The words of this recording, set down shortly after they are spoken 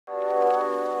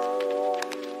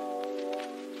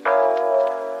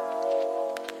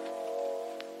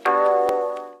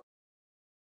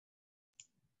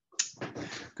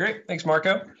Great. Thanks,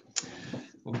 Marco.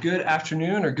 Well, good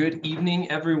afternoon or good evening,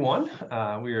 everyone.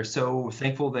 We are so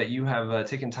thankful that you have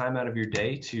taken time out of your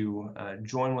day to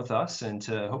join with us and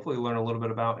to hopefully learn a little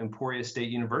bit about Emporia State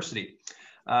University.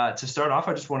 To start off,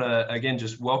 I just want to, again,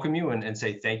 just welcome you and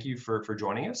say thank you for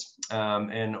joining us.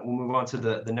 And we'll move on to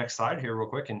the next slide here real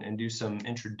quick and do some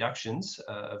introductions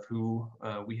of who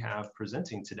we have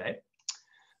presenting today.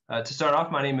 To start off,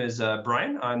 my name is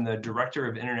Brian. I'm the Director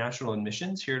of International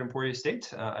Admissions here at Emporia State.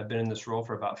 I've been in this role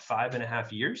for about 5.5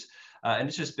 years, and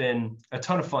it's just been a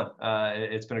ton of fun.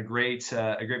 It's been a great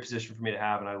position for me to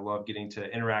have, and I love getting to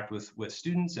interact with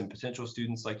students and potential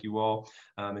students like you all,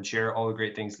 and share all the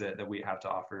great things that we have to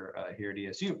offer here at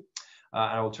ESU.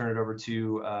 I will turn it over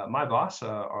to my boss,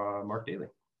 Mark Daly.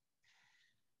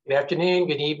 Good afternoon,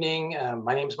 good evening.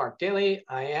 My name is Mark Daly.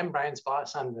 I am Brian's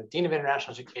boss. I'm the Dean of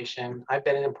International Education. I've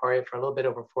been in Emporia for a little bit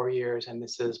over 4 years, and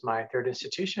this is my third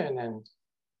institution, and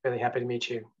really happy to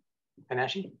meet you.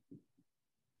 Manashi?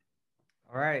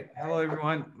 All right. Hello,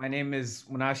 everyone. My name is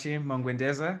Munashi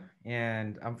Mangwendeza,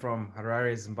 and I'm from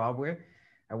Harare, Zimbabwe.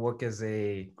 I work as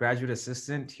a graduate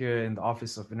assistant here in the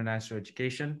Office of International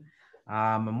Education.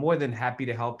 I'm more than happy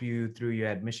to help you through your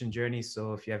admission journey.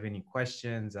 So if you have any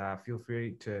questions, feel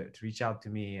free to reach out to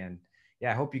me. And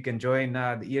yeah, I hope you can join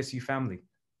the ESU family.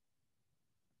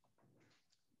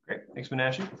 Great, thanks,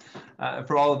 Manashi.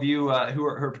 For all of you who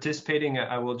are participating,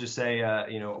 I will just say,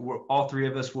 all three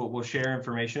of us will share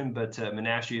information, but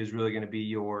Manashi is really going to be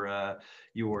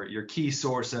your key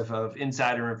source of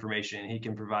insider information. He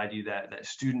can provide you that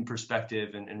student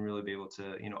perspective and really be able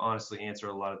to, honestly answer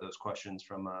a lot of those questions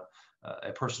from a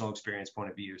personal experience point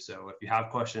of view. So if you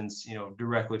have questions,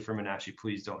 directly from Manashi,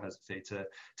 please don't hesitate to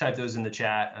type those in the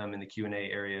chat in the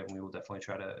Q&A area, and we will definitely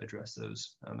try to address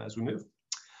those as we move.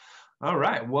 All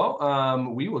right,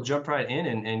 well, we will jump right in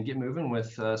and get moving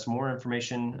with some more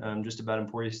information just about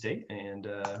Emporia State, and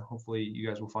hopefully you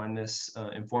guys will find this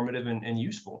informative and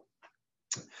useful.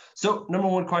 So number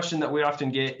one question that we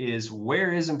often get is,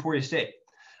 where is Emporia State?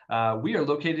 We are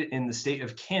located in the state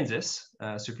of Kansas.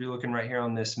 So if you're looking right here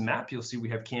on this map, you'll see we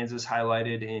have Kansas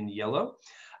highlighted in yellow.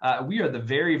 We are the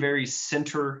very, very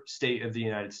center state of the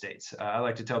United States. I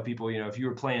like to tell people, if you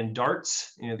were playing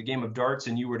darts, the game of darts,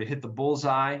 and you were to hit the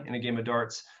bullseye in a game of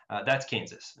darts, that's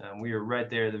Kansas. We are right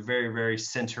there, the very, very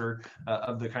center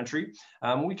of the country.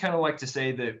 We kind of like to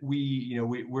say that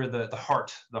we're the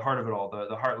heart of it all,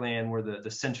 the heartland. We're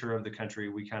the center of the country.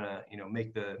 We kind of,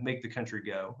 make the country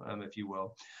go, if you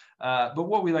will. But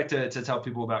what we like to tell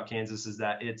people about Kansas is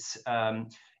that it's,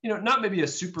 not maybe a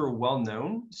super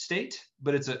well-known state,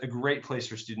 but it's a great place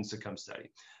for students to come study.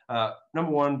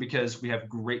 Number one, because we have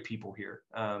great people here.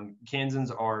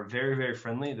 Kansans are very, very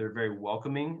friendly. They're very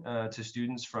welcoming to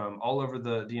students from all over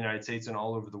the United States and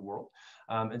all over the world.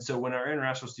 And so when our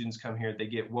international students come here, they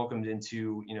get welcomed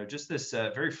into, just this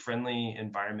very friendly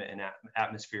environment and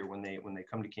atmosphere when they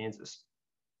come to Kansas.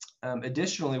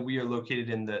 Additionally, we are located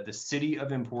in the city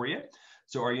of Emporia.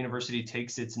 So our university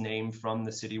takes its name from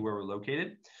the city where we're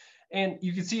located. And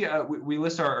you can see we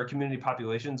list our community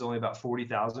populations, only about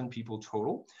 40,000 people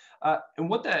total. And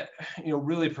what that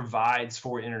really provides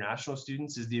for international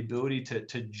students is the ability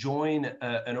to join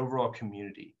an overall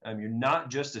community. You're not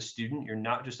just a student, you're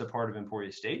not just a part of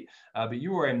Emporia State, but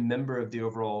you are a member of the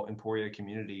overall Emporia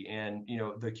community. And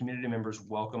the community members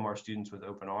welcome our students with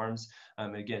open arms.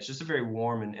 Again, it's just a very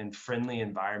warm and friendly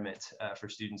environment for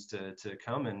students to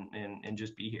come and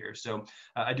just be here. So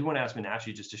I do want to ask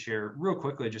Manashi just to share real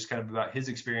quickly just kind of about his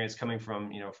experience coming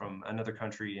from from another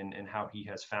country and how he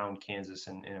has found Kansas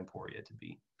and Emporia to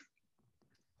be.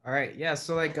 All right, yeah,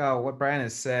 so like what Brian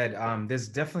has said, there's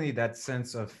definitely that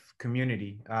sense of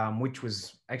community, which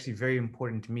was actually very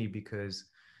important to me because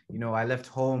I left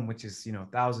home, which is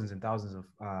thousands and thousands of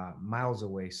miles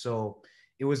away. So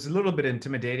it was a little bit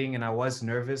intimidating, and I was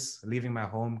nervous leaving my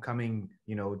home, coming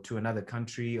to another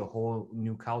country, a whole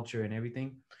new culture and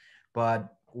everything.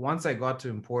 But once I got to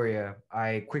Emporia,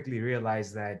 I quickly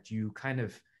realized that you kind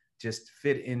of just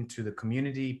fit into the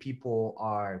community. People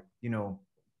are,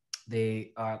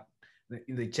 they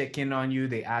check in on you.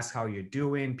 They ask how you're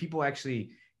doing. People actually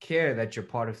care that you're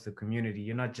part of the community.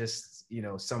 You're not just,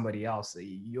 somebody else.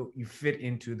 You fit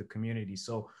into the community.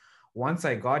 So once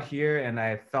I got here and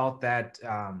I felt that,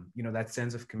 that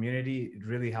sense of community, it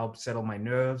really helped settle my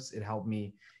nerves. It helped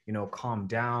me, calm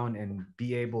down and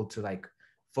be able to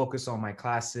focus on my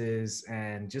classes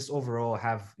and just overall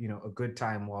have, a good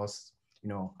time whilst,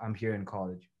 I'm here in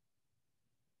college.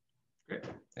 Great.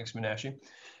 Thanks, Manashi.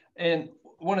 And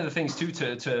one of the things too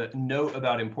to note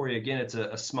about Emporia, again, it's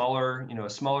a smaller, a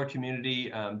smaller community,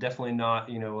 definitely not,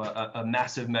 a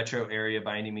massive metro area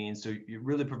by any means. So it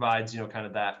really provides, kind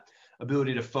of that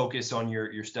ability to focus on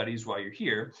your studies while you're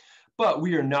here. But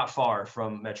we are not far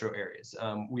from metro areas.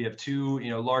 We have two,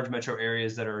 large metro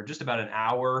areas that are just about an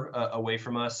hour away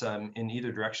from us in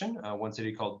either direction. One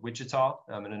city called Wichita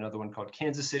and another one called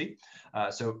Kansas City.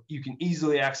 So you can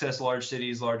easily access large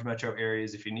cities, large metro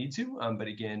areas if you need to. But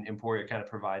again, Emporia kind of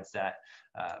provides that,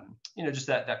 just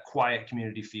that quiet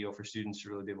community feel for students to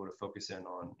really be able to focus in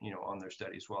on, on their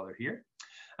studies while they're here.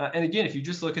 And again, if you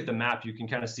just look at the map, you can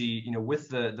kind of see, with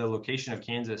the location of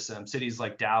Kansas, cities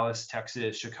like Dallas,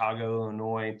 Texas, Chicago,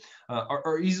 Illinois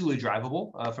are easily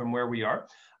drivable from where we are.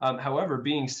 However,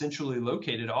 being centrally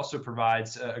located also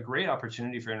provides a great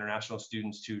opportunity for international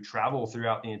students to travel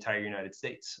throughout the entire United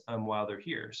States while they're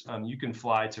here. You can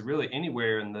fly to really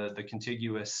anywhere in the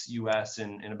contiguous US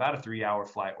in about a 3-hour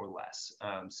flight or less.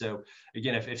 So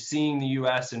again, if seeing the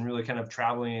US and really kind of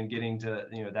traveling and getting to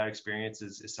that experience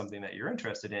is something that you're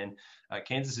interested in,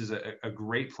 Kansas is a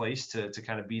great place to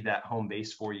kind of be that home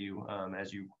base for you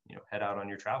as you head out on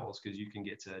your travels, because you can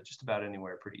get to just about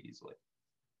anywhere pretty easily.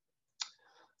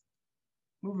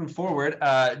 Moving forward,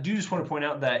 do just want to point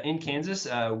out that in Kansas,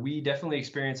 we definitely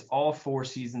experience all 4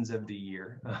 seasons of the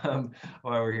year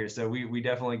while we're here. So we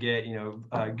definitely get,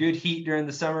 good heat during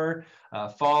the summer.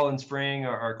 Fall and spring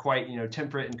are quite,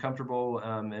 temperate and comfortable,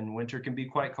 and winter can be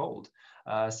quite cold.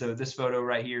 So this photo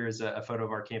right here is a photo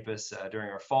of our campus during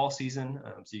our fall season.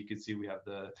 So you can see we have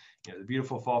the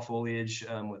beautiful fall foliage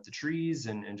with the trees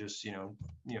and just,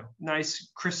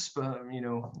 nice crisp,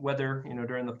 weather,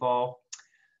 during the fall.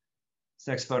 This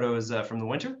next photo is from the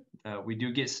winter. We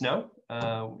do get snow,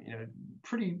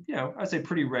 pretty, I'd say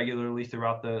pretty regularly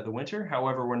throughout the winter.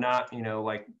 However, we're not,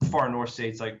 like far north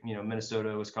states like,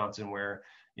 Minnesota, Wisconsin, where,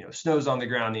 snow's on the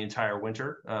ground the entire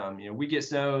winter. We get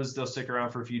snows, they'll stick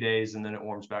around for a few days and then it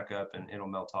warms back up and it'll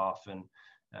melt off and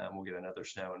we'll get another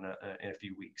snow in a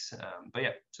few weeks. But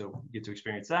yeah, so we get to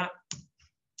experience that.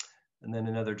 And then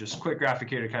another just quick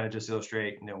graphic here to kind of just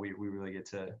illustrate, we really get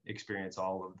to experience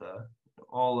all of the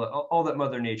all that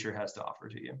Mother Nature has to offer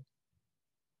to you.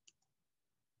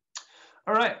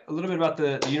 All right, a little bit about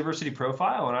the university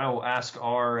profile, and I will ask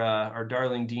our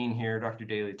darling dean here, Dr.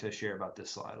 Daly, to share about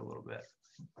this slide a little bit.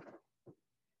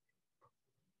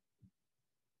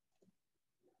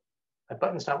 My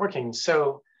button's not working.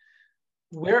 So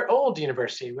we're old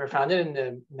university. We were founded in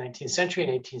the 19th century in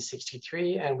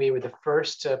 1863, and we were the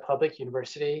first public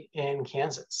university in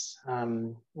Kansas.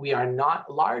 We are not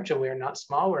large and we are not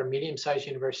small. We're a medium-sized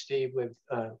university with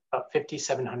about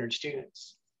 5,700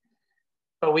 students.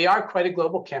 But we are quite a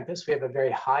global campus. We have a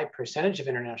very high percentage of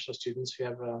international students. We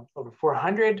have over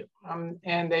 400,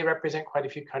 and they represent quite a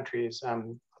few countries.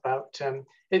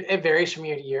 It varies from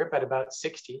year to year, but about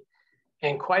 60.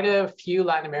 And quite a few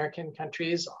Latin American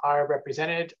countries are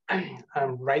represented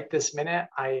right this minute.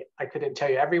 I couldn't tell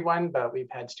you everyone, but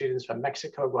we've had students from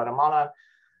Mexico, Guatemala,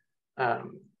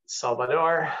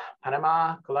 Salvador,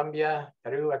 Panama, Colombia,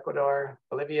 Peru, Ecuador,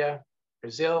 Bolivia,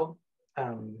 Brazil,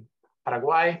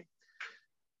 Paraguay.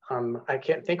 I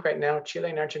can't think right now, Chile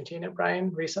and Argentina,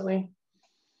 Brian, recently?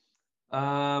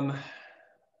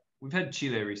 We've had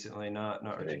Chile recently, not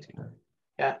Argentina.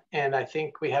 Yeah, and I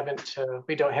think we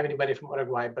don't have anybody from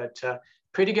Uruguay, but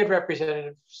pretty good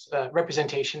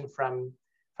representation from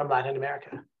Latin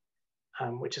America,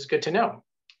 which is good to know.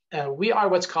 We are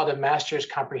what's called a master's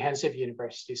comprehensive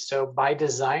university. So by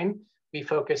design, we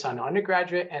focus on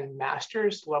undergraduate and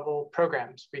master's level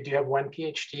programs. We do have one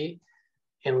PhD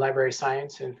in library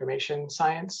science and information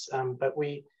science, but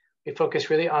we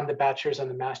focus really on the bachelor's and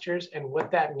the master's. And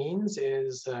what that means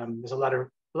is there's a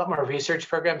lot more research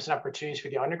programs and opportunities for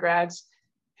the undergrads,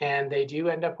 and they do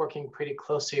end up working pretty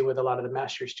closely with a lot of the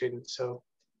master's students. So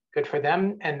good for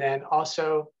them. And then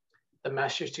also the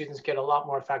master's students get a lot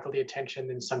more faculty attention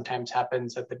than sometimes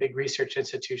happens at the big research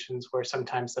institutions, where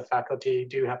sometimes the faculty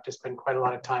do have to spend quite a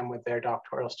lot of time with their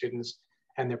doctoral students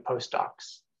and their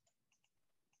postdocs.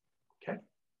 Okay.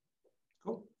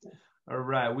 Cool. All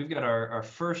right, we've got our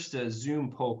first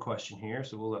Zoom poll question here,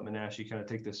 so we'll let Menashe kind of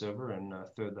take this over and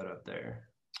throw that up there.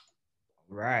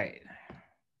 Right.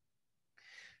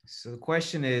 So the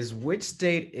question is, which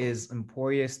state is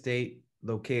Emporia State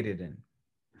located in?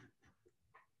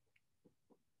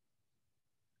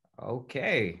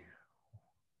 Okay.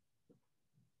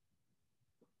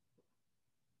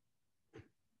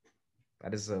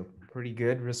 That is a pretty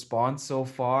good response so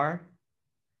far.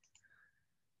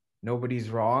 Nobody's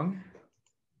wrong.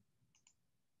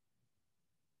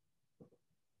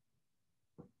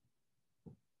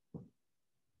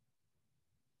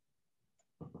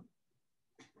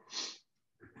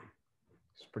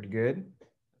 pretty good.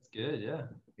 That's good. Yeah.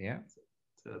 Yeah.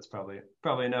 So that's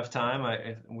probably enough time.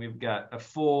 We've got a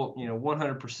full,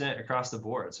 100% across the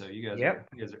board. So you guys are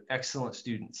excellent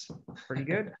students. Pretty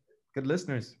good. Good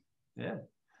listeners. Yeah.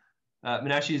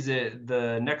 Manashi, is it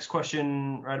the next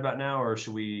question right about now, or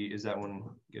is that one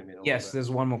gonna be? Yes, there's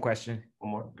one more question.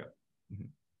 One more. Okay. Mm-hmm.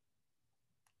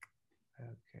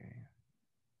 Okay.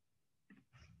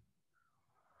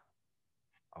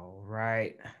 All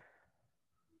right.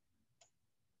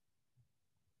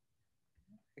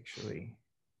 Actually,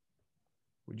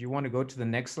 would you want to go to the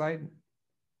next slide?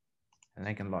 And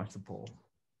I can launch the poll.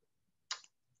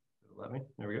 Let me.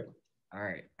 There we go. All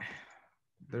right.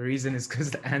 The reason is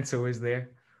because the answer was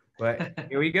there. But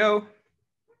here we go.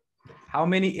 How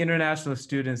many international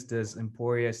students does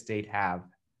Emporia State have?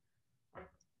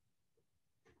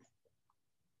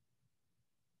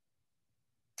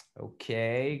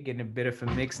 Okay, getting a bit of a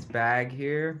mixed bag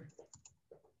here.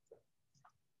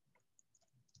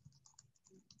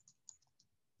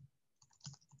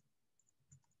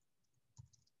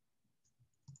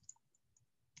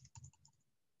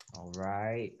 All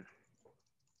right.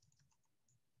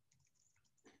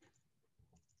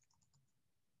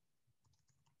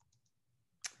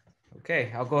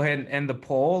 Okay, I'll go ahead and end the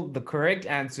poll. The correct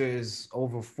answer is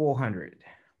over 400.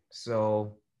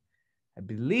 So I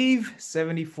believe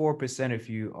 74% of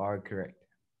you are correct.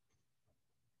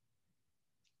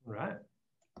 All right.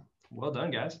 Well done,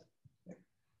 guys.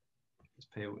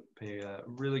 Just pay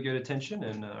really good attention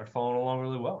and are following along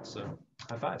really well. So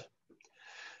high five.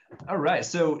 All right,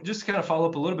 so just to kind of follow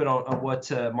up a little bit on what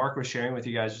Mark was sharing with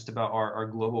you guys just about our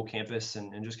global campus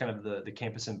and just kind of the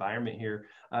campus environment here.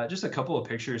 Just a couple of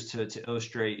pictures to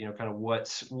illustrate, kind of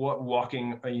what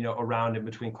walking, around in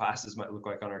between classes might look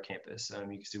like on our campus.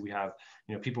 You can see we have,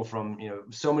 people from,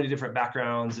 so many different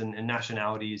backgrounds and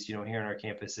nationalities, here on our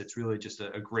campus. It's really just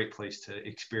a great place to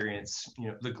experience,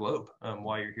 the globe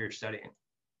while you're here studying.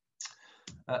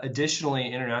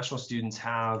 Additionally, international students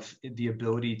have the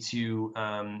ability to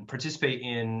participate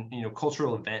in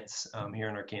cultural events here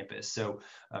on our campus. So,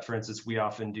 for instance, we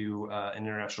often do an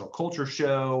international culture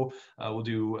show. We'll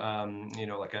do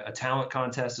like a talent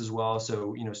contest as well.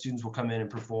 So students will come in and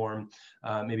perform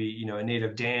maybe a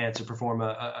native dance or perform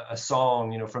a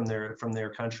song from their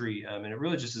country, and it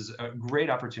really just is a great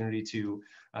opportunity to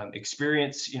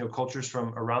experience cultures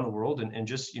from around the world and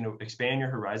just expand your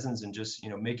horizons and just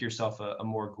make yourself a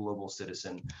more global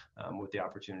citizen with the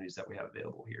opportunities that we have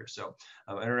available here. So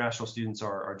international students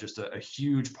are just a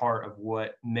huge part of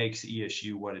what makes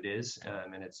ESU what it is,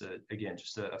 and it's again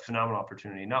just a phenomenal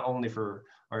opportunity not only for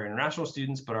our international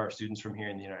students but our students from here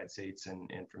in the United States and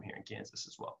from here in Kansas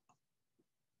as well.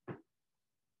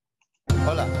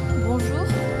 Hola. Bonjour.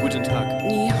 Guten Tag.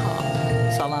 Ni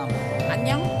hao. Salam.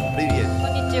 Annyeong. Привет.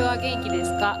 Konnichiwa. Genki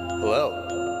desu ka?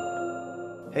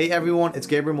 Hello. Hey everyone, it's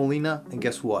Gabriel Molina, and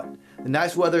guess what? The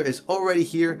nice weather is already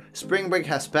here, spring break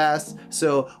has passed,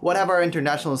 so what have our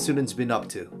international students been up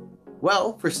to?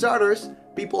 Well, for starters,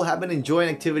 people have been enjoying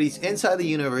activities inside the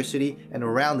university and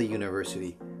around the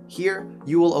university. Here,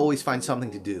 you will always find something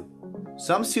to do.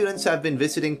 Some students have been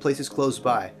visiting places close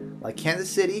by, like Kansas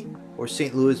City or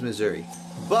St. Louis, Missouri.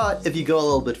 But if you go a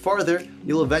little bit farther,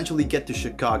 you'll eventually get to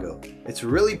Chicago. It's a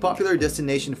really popular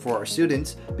destination for our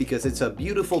students because it's a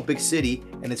beautiful big city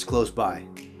and it's close by.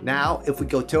 Now, if we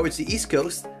go towards the East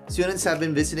Coast, students have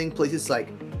been visiting places like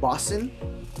Boston,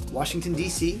 Washington,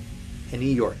 D.C., and New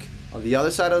York. On the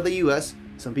other side of the US,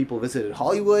 some people visited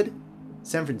Hollywood,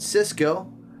 San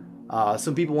Francisco,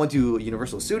 some people went to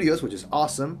Universal Studios, which is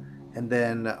awesome, and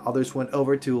then others went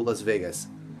over to Las Vegas.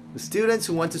 The students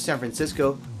who went to San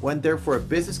Francisco went there for a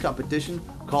business competition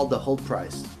called the Holt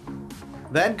Prize.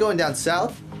 Then going down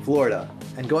south, Florida,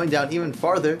 and going down even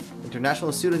farther,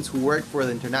 international students who work for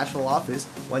the international office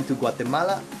went to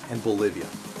Guatemala and Bolivia.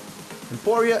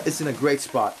 Emporia is in a great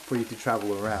spot for you to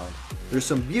travel around. There's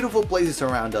some beautiful places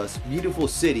around us, beautiful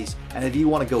cities, and if you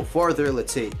want to go farther,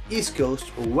 let's say East Coast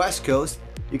or West Coast,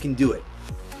 you can do it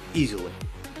easily.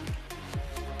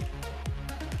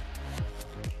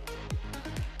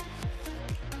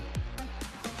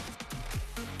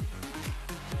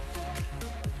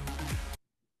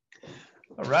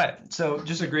 All right, so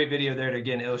just a great video there to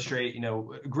again illustrate,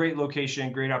 great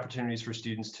location, great opportunities for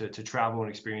students to travel and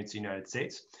experience the United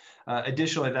States.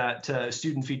 Additionally, that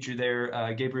student feature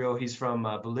there, Gabriel, he's from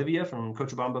Bolivia, from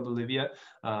Cochabamba, Bolivia.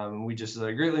 We just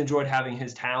greatly enjoyed having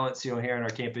his talents, here on our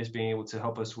campus, being able to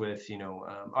help us with,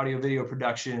 audio video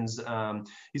productions.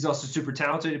 He's also super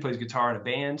talented. He plays guitar in a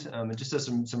band, and just does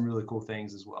some really cool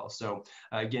things as well. So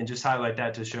again, just highlight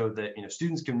that to show that,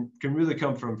 students can really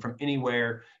come from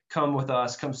anywhere, come with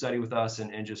us, come study with us,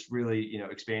 and just really,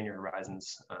 expand your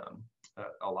horizons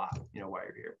a lot, while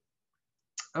you're here.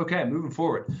 Okay, moving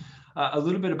forward, a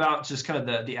little bit about just kind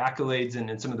of the accolades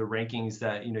and some of the rankings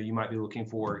that you might be looking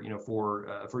for,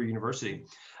 for a university.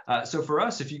 So for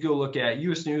us, if you go look at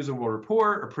U.S. News and World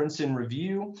Report or Princeton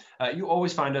Review, you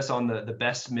always find us on the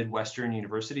best Midwestern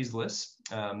universities list.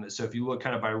 So if you look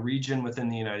kind of by region within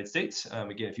the United States,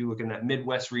 again, if you look in that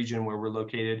Midwest region where we're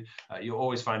located, you'll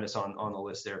always find us on the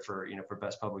list there for for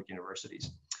best public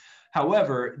universities.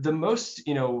 However, the most,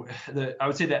 I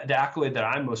would say that the accolade that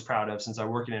I'm most proud of since I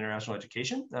work in international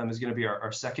education is going to be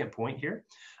our second point here.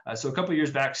 So a couple of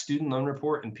years back, Student Loan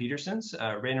Report and Peterson's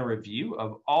ran a review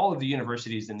of all of the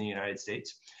universities in the United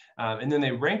States. And then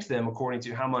they ranked them according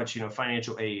to how much,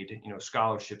 financial aid,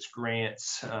 scholarships,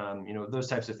 grants, those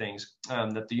types of things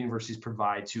that the universities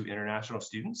provide to international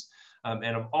students.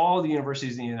 And of all the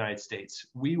universities in the United States,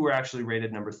 we were actually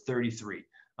rated number 33.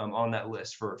 On that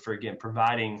list for again,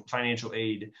 providing financial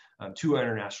aid to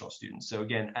international students. So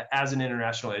again, as an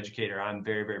international educator, I'm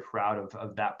very, very proud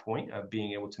of that point of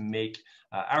being able to make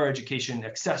our education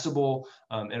accessible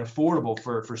and affordable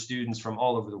for students from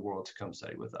all over the world to come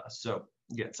study with us. So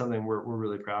again, something we're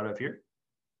really proud of here.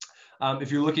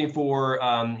 If you're looking for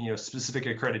specific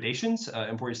accreditations,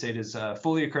 Emporia State is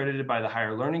fully accredited by the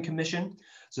Higher Learning Commission.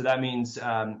 So that means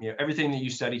everything that you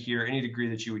study here, any degree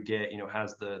that you would get,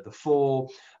 has the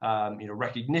full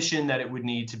recognition that it would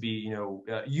need to be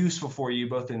useful for you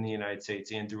both in the United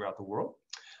States and throughout the world.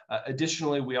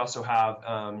 Additionally, we also have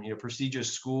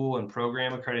prestigious school and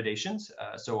program accreditations.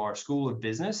 So our School of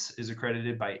Business is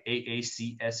accredited by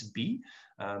AACSB.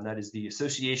 That is the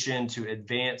Association to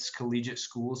Advance Collegiate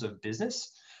Schools of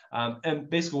Business. And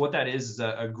basically what that is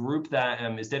a group that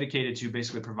is dedicated to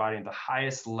basically providing the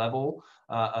highest level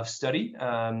of study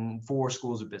for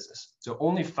schools of business. So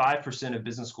only 5% of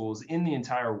business schools in the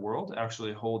entire world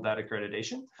actually hold that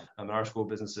accreditation. And our School of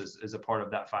Business is a part of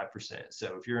that 5%.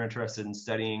 So if you're interested in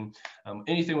studying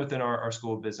anything within our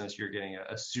School of Business, you're getting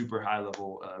a super high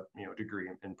level degree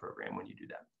and program when you do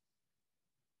that.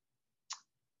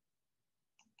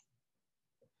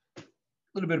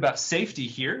 A little bit about safety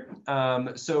here.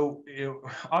 So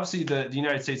obviously the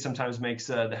United States sometimes makes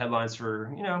the headlines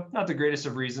for not the greatest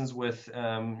of reasons with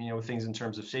things in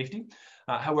terms of safety.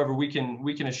 However, we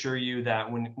can assure you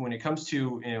that when it comes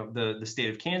to the state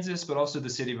of Kansas, but also the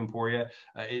city of Emporia,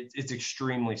 it's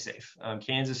extremely safe.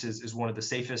 Kansas is one of the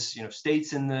safest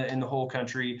states in the whole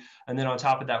country, and then on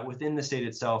top of that, within the state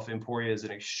itself, Emporia is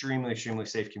an extremely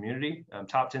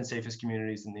top 10 safest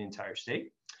communities in the entire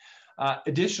state.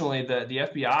 Additionally, the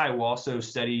FBI will also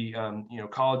study,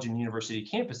 college and university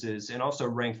campuses and also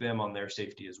rank them on their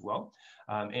safety as well.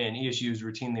 And ESU is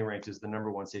routinely ranked as the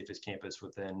 #1 safest campus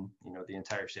within, the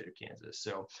entire state of Kansas.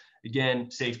 So again,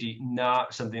 safety,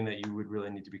 not something that you would really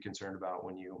need to be concerned about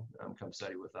when you come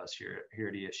study with us here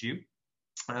at ESU.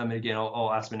 And again,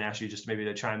 I'll ask Menashe just maybe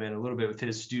to chime in a little bit with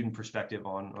his student perspective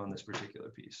on this particular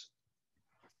piece.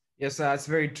 Yes, that's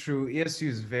very true. ESU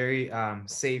is very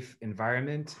safe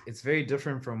environment. It's very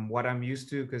different from what I'm used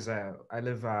to because I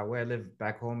live where I live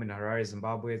back home in Harare,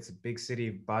 Zimbabwe. It's a big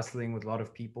city, bustling with a lot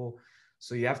of people.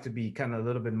 So you have to be kind of a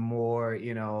little bit more,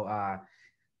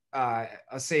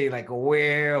 I'll say like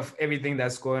aware of everything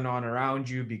that's going on around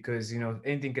you because,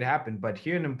 anything could happen. But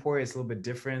here in Emporia, it's a little bit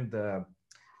different. The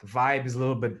vibe is a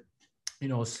little bit,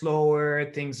 slower.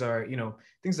 Things are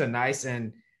nice.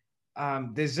 And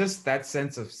there's just that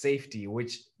sense of safety,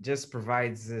 which just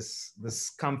provides this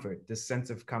comfort, this sense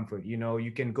of comfort.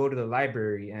 You can go to the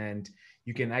library and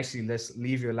you can actually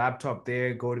leave your laptop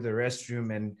there, go to the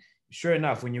restroom, and sure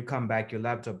enough, when you come back, your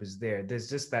laptop is there. There's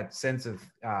just that sense of,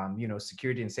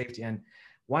 security and safety. And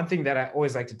one thing that I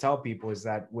always like to tell people is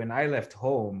that when I left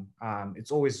home,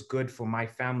 it's always good for my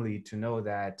family to know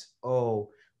that,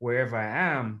 wherever I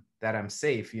am, that I'm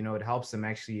safe. It helps them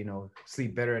actually,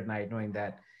 sleep better at night knowing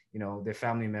that, their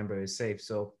family member is safe.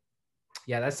 So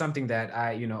yeah, that's something that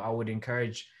I would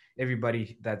encourage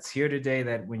everybody that's here today,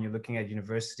 that when you're looking at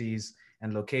universities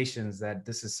and locations, that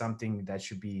this is something that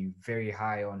should be very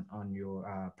high on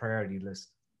your priority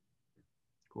list.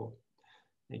 Cool.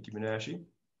 Thank you, Menashe.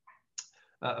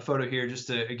 photo here just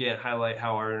to, again, highlight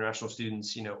how our international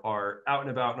students, are out and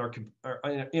about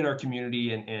in our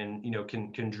community and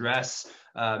can dress,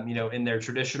 in their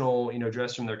traditional,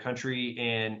 dress from their country.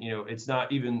 And, it's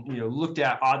not even, looked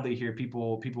at oddly here.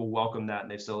 People welcome that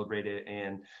and they celebrate it.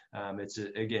 And it's,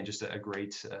 again, just a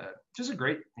great,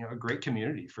 a great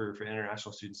community for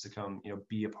international students to come,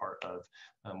 be a part of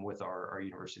with our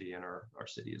university and our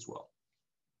city as well.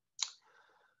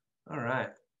 All right.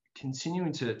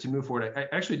 Continuing to move forward, I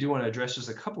actually do want to address just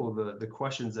a couple of the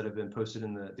questions that have been posted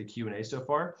in the Q&A so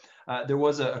far. There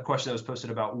was a question that was posted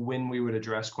about when we would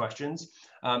address questions.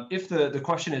 If the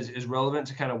question is relevant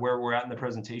to kind of where we're at in the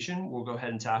presentation, we'll go ahead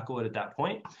and tackle it at that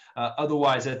point.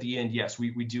 Otherwise, at the end, yes,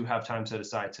 we do have time set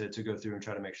aside to go through and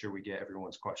try to make sure we get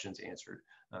everyone's questions answered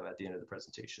at the end of the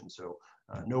presentation. So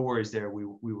no worries there. We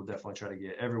will definitely try to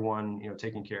get everyone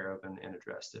taken care of and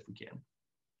addressed if we can.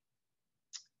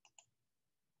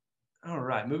 All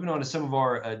right, moving on to some of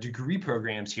our degree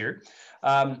programs here.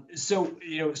 So,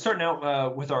 starting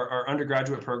out with our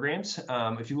undergraduate programs,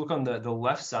 if you look on the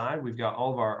left side, we've got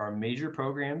all of our major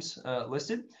programs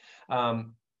listed.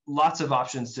 Lots of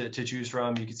options to choose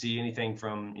from. You can see anything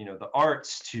from, the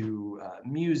arts to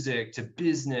music to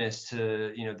business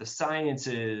to, the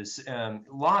sciences,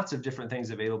 lots of different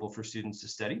things available for students to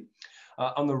study.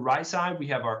 On the right side, we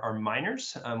have our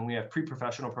minors. We have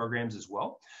pre-professional programs as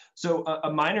well. So a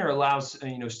minor allows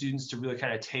students to really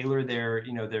kind of tailor their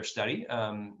their study.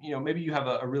 Maybe you have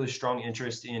a really strong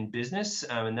interest in business,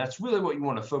 and that's really what you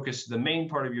want to focus the main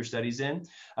part of your studies in.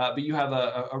 But you have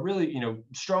a really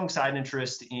strong side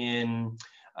interest in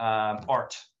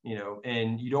art,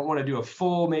 and you don't want to do a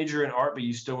full major in art, but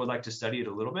you still would like to study it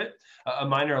a little bit. A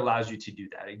minor allows you to do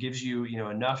that. It gives you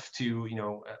enough to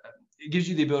it gives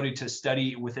you the ability to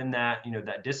study within that,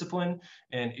 that discipline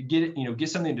and get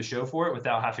something to show for it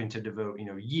without having to devote,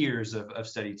 years of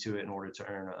study to it in order to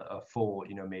earn a full,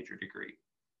 major degree.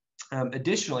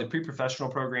 Additionally, pre-professional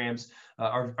programs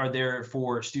are there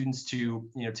for students to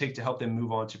take to help them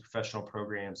move on to professional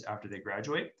programs after they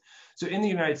graduate. So in the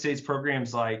United States,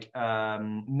 programs like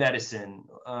medicine,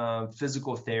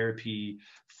 physical therapy,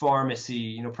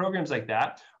 pharmacy, programs like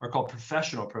that are called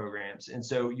professional programs. And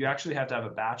so you actually have to have a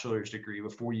bachelor's degree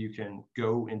before you can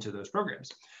go into those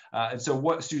programs. And so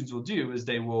what students will do is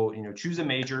they will, choose a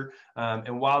major,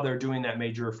 and while they're doing that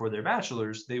major for their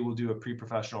bachelor's, they will do a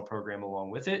pre-professional program along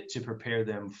with it to prepare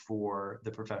them for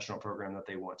the professional program that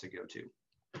they want to go to.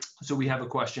 So we have a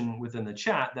question within the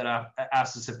chat that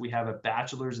asks us if we have a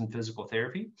bachelor's in physical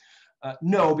therapy.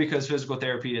 No, because physical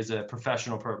therapy is a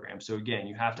professional program. So again,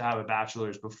 you have to have a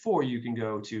bachelor's before you can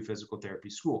go to physical therapy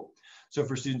school. So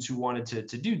for students who wanted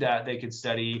to do that, they could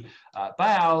study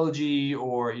biology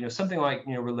or something like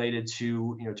related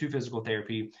to to physical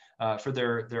therapy for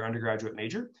their undergraduate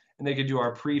major, and they could do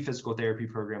our pre-physical therapy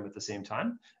program at the same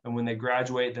time. And when they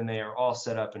graduate, then they are all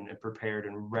set up and prepared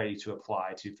and ready to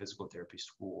apply to physical therapy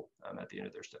school at the end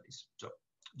of their studies. So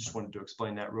just wanted to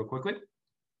explain that real quickly.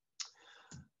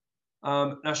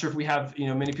 Not sure if we have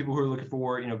many people who are looking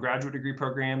for graduate degree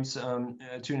programs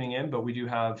tuning in, but we do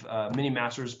have many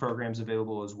master's programs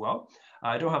available as well.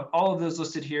 I don't have all of those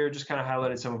listed here, just kind of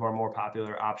highlighted some of our more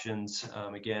popular options.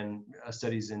 Again,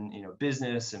 studies in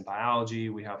business and biology.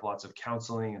 We have lots of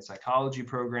counseling and psychology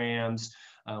programs.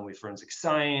 We have forensic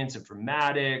science,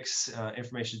 informatics,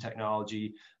 information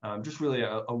technology, just really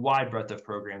a wide breadth of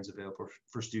programs available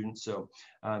for students. So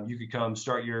you could come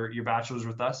start your bachelor's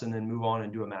with us and then move on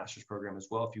and do a master's program as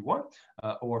well if you want.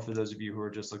 Or for those of you who are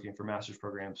just looking for master's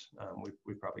programs,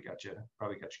 we've probably got you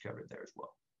covered there as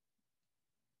well.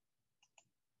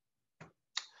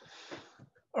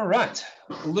 All right,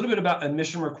 a little bit about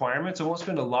admission requirements. I won't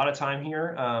spend a lot of time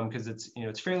here because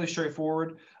it's fairly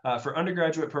straightforward. For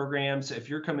undergraduate programs, if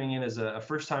you're coming in as a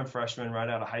first-time freshman right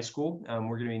out of high school,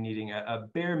 we're going to be needing a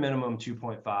bare minimum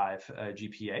 2.5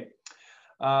 GPA.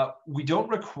 We don't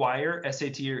require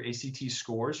SAT or ACT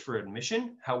scores for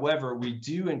admission. However, we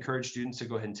do encourage students to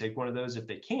go ahead and take one of those if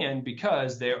they can,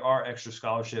 because there are extra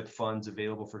scholarship funds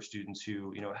available for students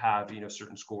who have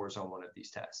certain scores on one of these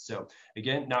tests. So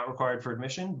again, not required for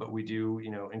admission, but we do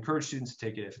encourage students to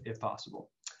take it if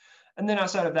possible. And then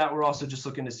outside of that, we're also just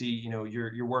looking to see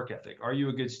your work ethic. Are you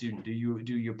a good student? Do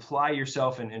you apply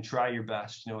yourself and try your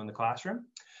best in the classroom?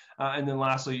 And then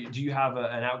lastly, do you have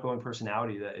an outgoing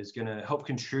personality that is going to help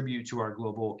contribute to our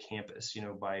global campus,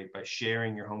 by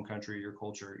sharing your home country, your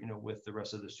culture, with the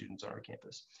rest of the students on our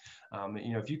campus?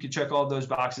 If you could check all those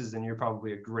boxes, then you're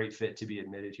probably a great fit to be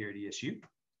admitted here at ESU.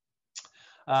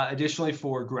 Additionally,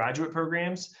 for graduate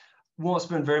programs, won't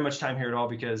spend very much time here at all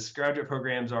because graduate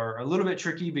programs are a little bit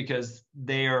tricky because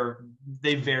they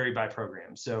vary by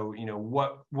program. So, you know,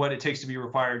 what it takes to be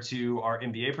required to our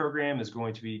MBA program is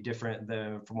going to be different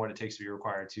than from what it takes to be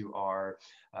required to our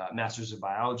Master's of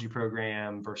Biology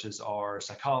program versus our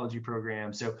psychology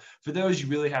program. So for those, you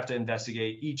really have to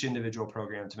investigate each individual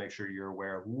program to make sure you're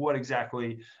aware of what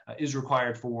exactly is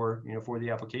required for, you know, for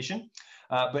the application.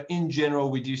 But in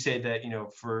general, we do say that, you know,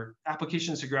 for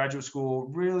applications to graduate school,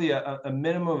 really a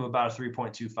minimum of about a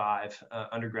 3.25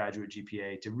 undergraduate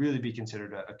GPA to really be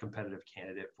considered a competitive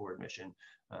candidate for admission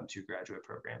to graduate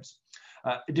programs.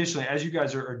 Additionally, as you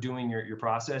guys are doing your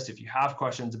process, if you have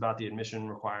questions about the admission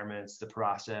requirements, the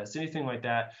process, anything like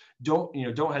that, don't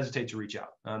hesitate to reach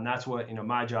out. That's what, you know,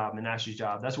 my job, Menashe's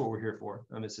job, that's what we're here for,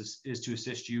 is to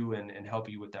assist you and help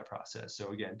you with that process.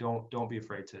 So again, don't be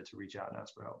afraid to reach out and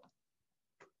ask for help.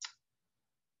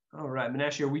 All right,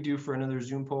 Menashe, are we due for another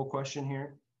Zoom poll question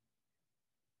here?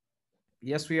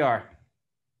 Yes, we are.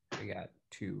 We got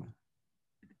 2.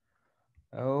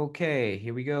 Okay,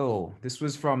 here we go. This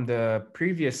was from the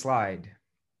previous slide.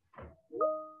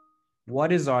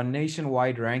 What is our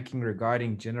nationwide ranking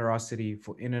regarding generosity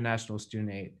for international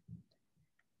student aid?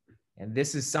 And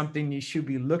this is something you should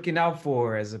be looking out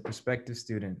for as a prospective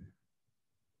student.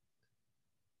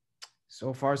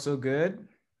 So far, so good.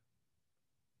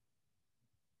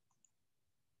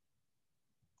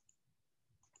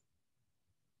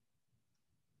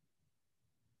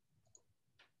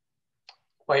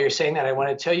 While you're saying that, I want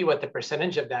to tell you what the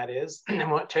percentage of that is. I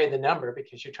won't tell you the number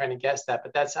because you're trying to guess that,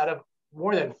 but that's out of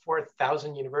more than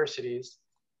 4,000 universities.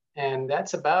 And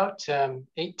that's about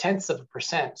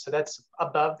 0.8%. So that's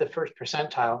above the first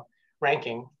percentile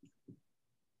ranking.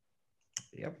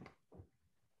 Yep.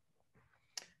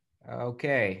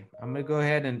 Okay, I'm gonna go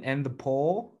ahead and end the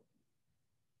poll.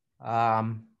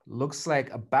 Looks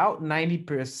like about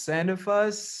 90% of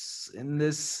us in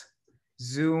this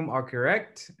Zoom are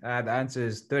correct. The answer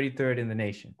is 33rd in the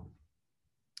nation.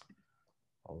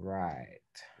 All right.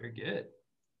 Very good.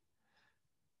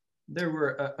 There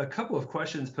were a couple of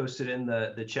questions posted in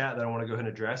the chat that I want to go ahead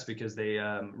and address because they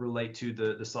relate to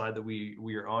the slide that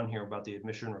we are on here about the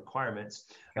admission requirements.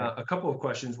 Okay. A couple of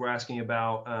questions were asking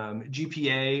about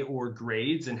GPA or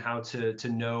grades and how to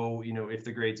know, you know, if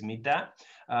the grades meet that.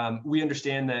 We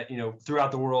understand that, you know, throughout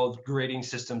the world, grading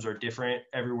systems are different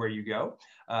everywhere you go.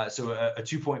 So a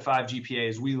 2.5 GPA,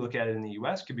 as we look at it in the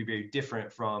US, could be very different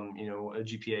from, you know, a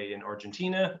GPA in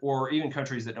Argentina or even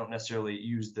countries that don't necessarily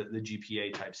use the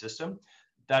GPA type system.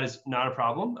 That is not a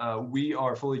problem. We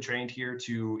are fully trained here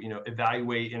to, you know,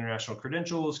 evaluate international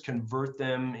credentials, convert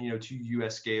them, you know, to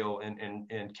US scale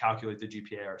and calculate the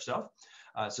GPA ourselves.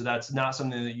 So that's not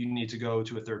something that you need to go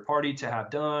to a third party to have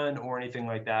done or anything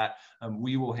like that.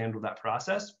 We will handle that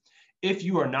process. If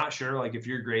you are not sure, like if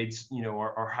your grades, you know,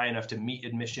 are high enough to meet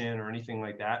admission or anything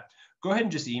like that, go ahead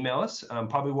and just email us.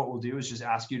 Probably what we'll do is just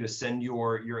ask you to send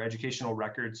your educational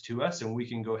records to us and we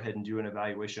can go ahead and do an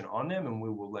evaluation on them and we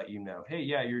will let you know, hey,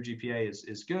 yeah, your GPA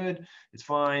is good, it's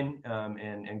fine,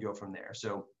 and go from there.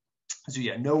 So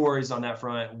yeah, no worries on that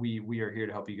front. We are here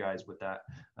to help you guys with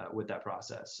that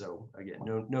process. So again,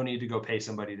 no need to go pay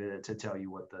somebody to tell you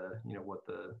what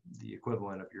the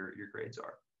equivalent of your grades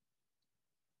are.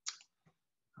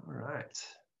 All right.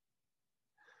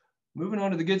 Moving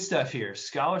on to the good stuff here,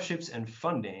 scholarships and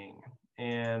funding.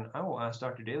 And I will ask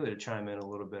Dr. Daly to chime in a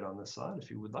little bit on this slide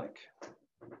if you would like.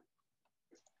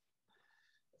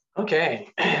 Okay,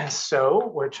 so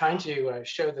we're trying to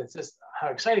show that how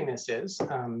exciting this is.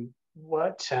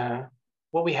 What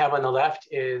we have on the left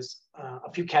is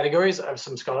a few categories of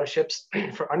some scholarships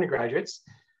for undergraduates.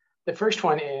 The first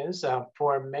one is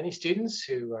for many students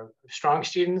who are strong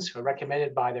students who are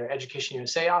recommended by their Education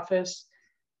USA office.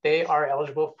 They are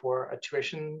eligible for a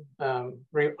tuition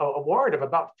award of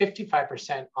about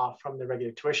 55% off from the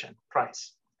regular tuition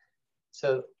price.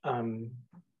 So,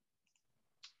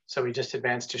 so we just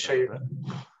advanced to show you.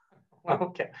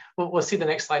 Okay, we'll see the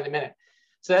next slide in a minute.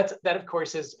 So that of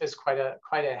course is quite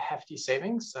a hefty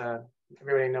savings.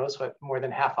 Everybody knows what more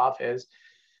than half off is.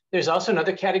 There's also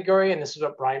another category, and this is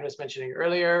what Brian was mentioning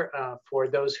earlier, for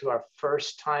those who are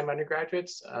first-time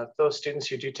undergraduates, those students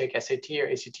who do take SAT or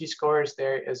ACT scores,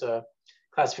 there is a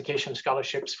classification of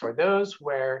scholarships for those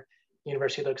where the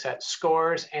university looks at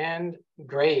scores and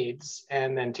grades,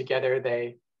 and then together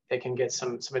they can get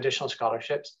some additional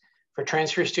scholarships. For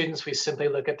transfer students, we simply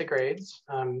look at the grades.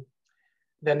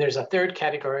 Then there's a third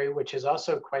category, which is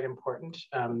also quite important,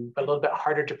 but a little bit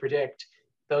harder to predict.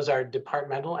 Those are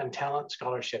departmental and talent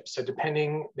scholarships. So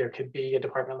depending, there could be a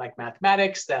department like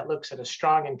mathematics that looks at a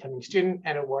strong incoming student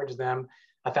and awards them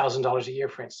 $1,000 a year,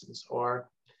 for instance, or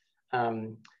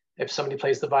if somebody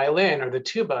plays the violin or the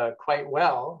tuba quite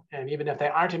well, and even if they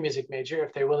aren't a music major,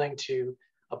 if they're willing to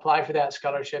apply for that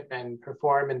scholarship and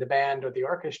perform in the band or the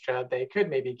orchestra, they could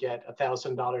maybe get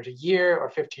 $1,000 a year or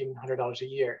 $1,500 a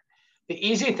year. The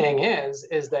easy thing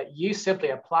is that you simply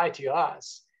apply to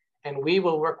us, and we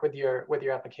will work with your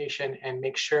application and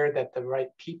make sure that the right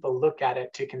people look at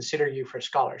it to consider you for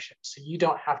scholarships. So you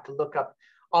don't have to look up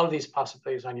all of these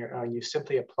possibilities on your own. You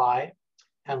simply apply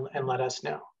and let us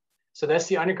know. So that's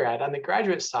the undergrad. On the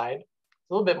graduate side,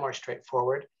 a little bit more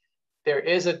straightforward. There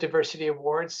is a diversity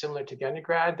award similar to the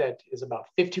undergrad that is about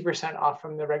 50% off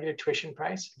from the regular tuition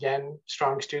price. Again,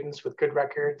 strong students with good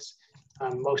records.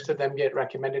 Most of them get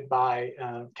recommended by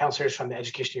counselors from the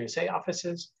Education USA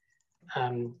offices.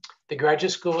 The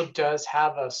graduate school does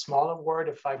have a small award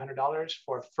of $500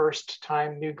 for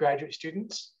first-time new graduate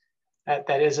students.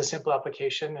 That is a simple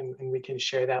application, and we can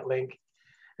share that link.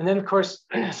 And then, of course,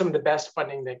 some of the best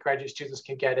funding that graduate students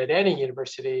can get at any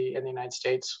university in the United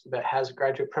States that has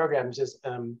graduate programs is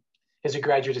a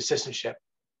graduate assistantship.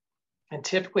 And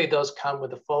typically those come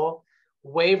with a full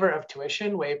waiver of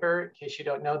tuition. Waiver, in case you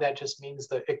don't know, that just means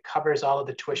that it covers all of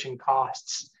the tuition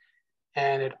costs.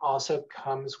 And it also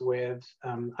comes with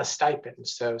a stipend,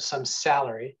 so some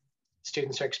salary.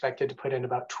 Students are expected to put in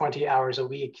about 20 hours a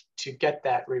week to get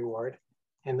that reward.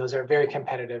 And those are very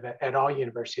competitive at all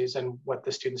universities. And what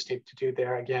the students need to do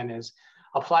there, again, is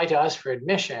apply to us for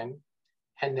admission,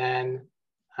 and then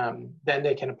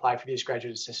they can apply for these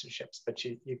graduate assistantships. But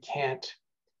you can't,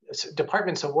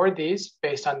 departments award these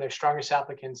based on their strongest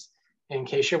applicants. In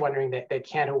case you're wondering, that they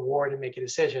can't award and make a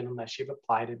decision unless you've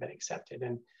applied and been accepted.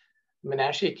 And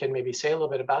Menashe can maybe say a little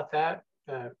bit about that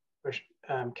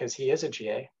because he is a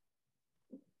GA.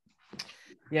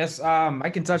 Yes,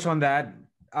 I can touch on that.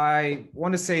 I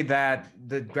want to say that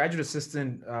the graduate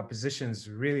assistant positions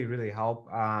really, really help.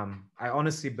 I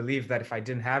honestly believe that if I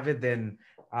didn't have it, then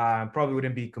I probably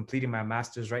wouldn't be completing my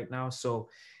master's right now. So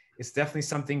it's definitely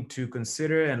something to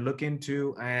consider and look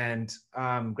into. And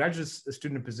graduate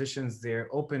student positions, they're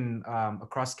open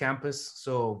across campus.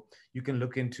 So you can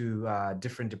look into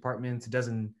different departments. It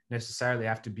doesn't necessarily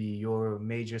have to be your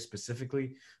major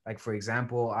specifically. Like, for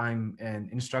example, I'm in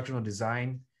instructional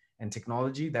design and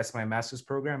technology. That's my master's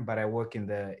program, but I work in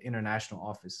the international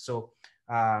office. So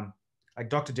like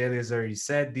Dr. Daly has already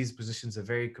said, these positions are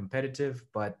very competitive,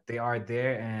 but they are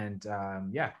there. And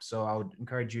yeah, so I would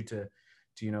encourage you to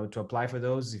apply for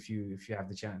those if you have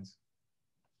the chance.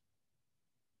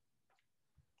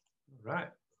 All right.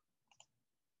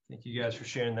 Thank you guys for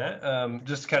sharing that.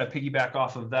 Just to kind of piggyback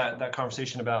off of that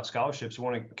conversation about scholarships, I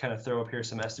want to kind of throw up here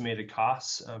some estimated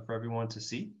costs for everyone to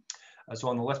see. So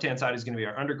on the left-hand side is going to be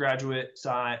our undergraduate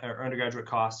side, or undergraduate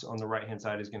costs. On the right-hand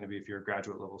side is going to be if you're a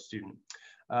graduate level student.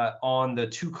 On the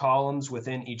two columns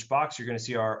within each box, you're going to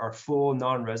see our full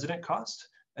non-resident cost,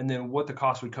 and then what the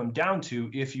cost would come down to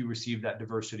if you receive that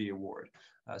diversity award.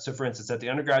 So for instance, at the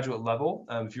undergraduate level,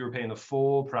 if you were paying the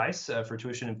full price for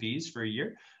tuition and fees for a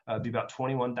year, it'd be about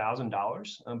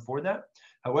 $21,000 for that.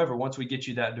 However, once we get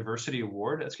you that diversity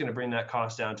award, it's going to bring that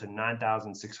cost down to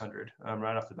 $9,600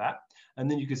 right off the bat. And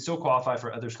then you can still qualify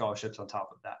for other scholarships on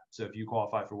top of that. So if you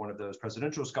qualify for one of those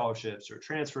presidential scholarships or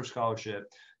transfer scholarship,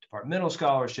 departmental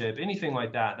scholarship, anything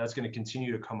like that, that's going to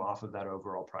continue to come off of that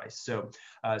overall price. So,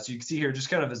 so you can see here, just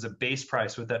kind of as a base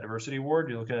price with that diversity award,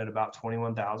 you're looking at about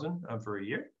 $21,000 for a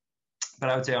year. But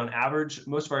I would say on average,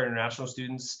 most of our international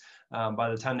students, by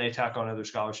the time they tack on other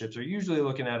scholarships, are usually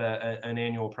looking at an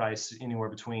annual price anywhere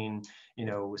between,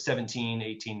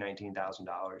 $17,000, $18,000,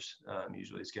 $19,000.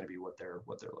 Usually is going to be what they're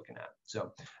looking at.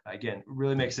 So again,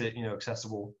 really makes it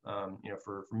accessible,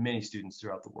 for many students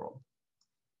throughout the world.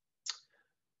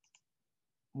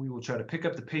 We will try to pick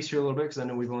up the pace here a little bit because I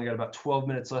know we've only got about 12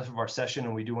 minutes left of our session,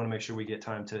 and we do want to make sure we get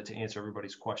time to answer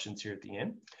everybody's questions here at the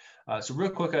end. So real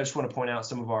quick, I just want to point out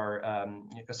some of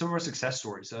our success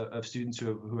stories of students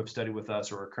who have studied with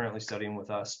us or are currently studying with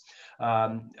us.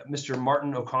 Mr.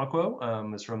 Martin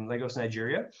Okonkwo is from Lagos,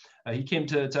 Nigeria. He came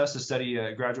to us to study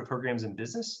graduate programs in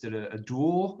business, did a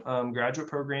dual graduate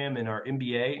program in our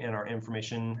MBA and our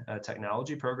information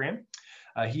technology program.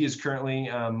 He is currently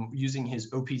using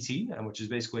his OPT, which is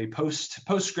basically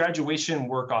post-graduation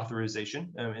work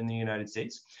authorization in the United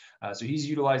States. So he's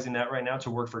utilizing that right now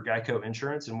to work for Geico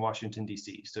Insurance in Washington,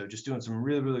 D.C. So just doing some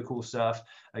really, really cool stuff,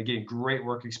 getting great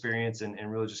work experience, and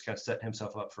really just kind of setting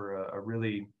himself up for a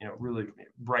really, really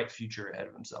bright future ahead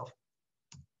of himself.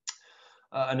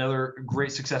 Another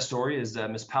great success story is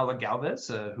Ms. Paula Galvez,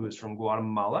 who is from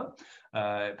Guatemala.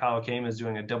 Paula came as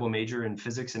doing a double major in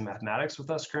physics and mathematics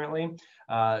with us currently.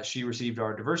 She received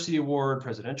our Diversity Award,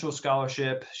 Presidential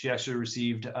Scholarship. She actually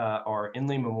received our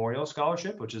Inley Memorial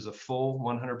Scholarship, which is a full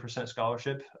 100%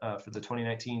 scholarship for the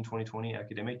 2019-2020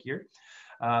 academic year.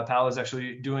 Paula is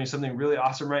actually doing something really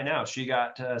awesome right now. She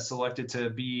got selected to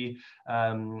be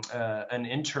an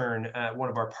intern at one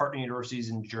of our partner universities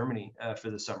in Germany for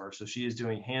the summer. So she is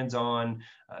doing hands-on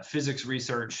physics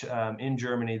research in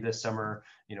Germany this summer,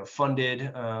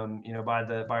 funded,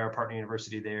 by our partner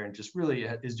university there, and just really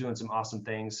is doing some awesome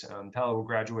things. Paula will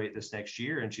graduate this next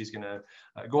year, and she's going to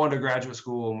go on to graduate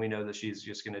school, and we know that she's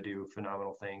just going to do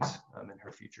phenomenal things in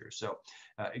her future. So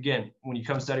again, when you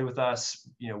come study with us,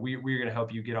 we're going to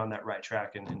help you get on that right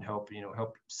track and help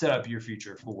set up your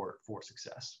future for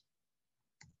success.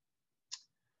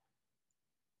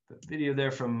 The video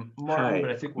there from Martin, Hi,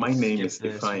 but I think we'll my name is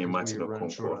skip this because we're running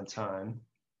short on time.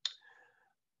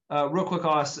 Real quick,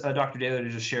 I'll ask Dr. Daly to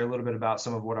just share a little bit about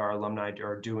some of what our alumni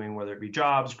are doing, whether it be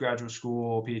jobs, graduate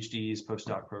school, PhDs,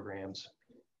 postdoc programs.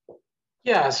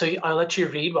 Yeah, so I'll let you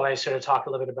read while I sort of talk a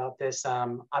little bit about this.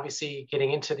 Obviously,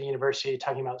 getting into the university,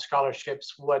 talking about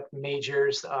scholarships, what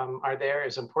majors are there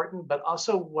is important, but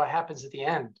also what happens at the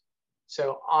end.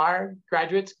 So our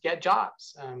graduates get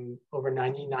jobs. Over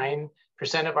 99%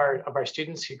 of our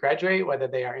students who graduate, whether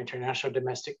they are international or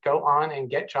domestic, go on and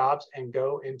get jobs and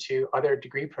go into other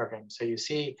degree programs. So you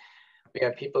see, we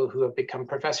have people who have become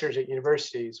professors at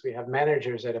universities. We have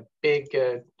managers at a big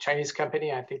Chinese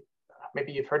company. I think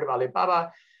maybe you've heard of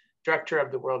Alibaba, director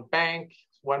of the World Bank.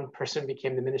 One person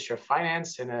became the Minister of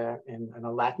Finance in a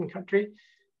Latin country.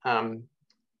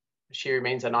 She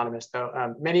remains anonymous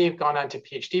though. Many have gone on to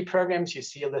PhD programs. You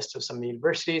see a list of some of the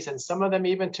universities, and some of them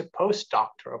even to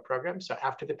postdoctoral programs. So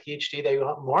after the PhD, they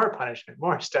want more punishment,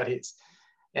 more studies.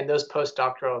 And those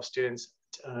postdoctoral students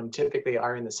typically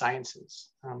are in the sciences.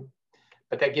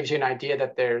 But that gives you an idea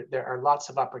that there are lots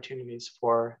of opportunities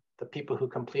for the people who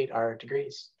complete our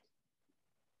degrees.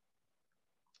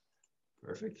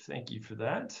 Perfect, thank you for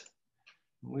that.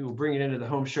 We will bring it into the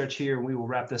home stretch here, and we will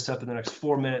wrap this up in the next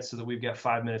 4 minutes so that we've got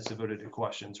 5 minutes devoted to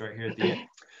questions right here at the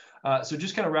end. So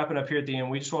just kind of wrapping up here at the end,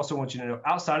 we just also want you to know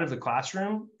outside of the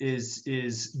classroom is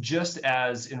just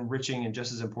as enriching and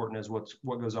just as important as what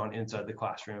goes on inside the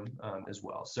classroom as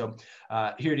well. So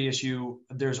here at ESU,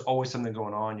 there's always something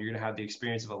going on. You're going to have the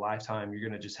experience of a lifetime. You're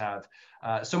going to just have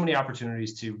so many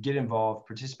opportunities to get involved,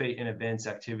 participate in events,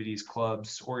 activities,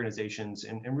 clubs, organizations,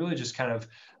 and really just kind of,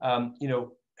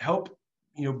 help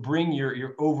bring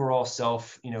your overall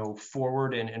self,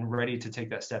 forward and ready to take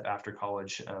that step after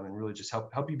college, and really just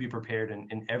help you be prepared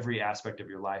in every aspect of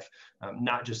your life,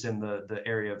 not just in the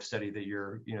area of study that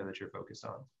you're focused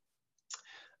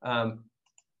on.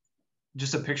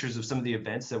 Just some pictures of some of the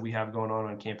events that we have going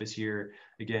on campus here.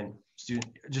 Again,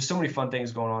 just so many fun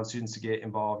things going on, students to get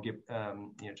involved,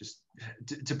 just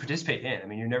to participate in. I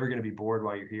mean, you're never going to be bored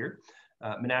while you're here.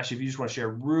 Menashe, if you just want to share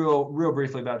real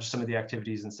briefly about just some of the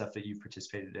activities and stuff that you've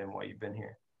participated in while you've been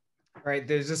here. Right,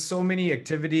 there's just so many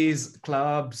activities,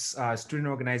 clubs, student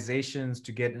organizations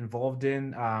to get involved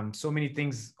in, so many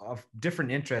things of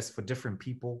different interests for different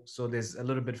people. So there's a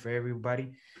little bit for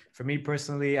everybody. For me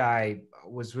personally, I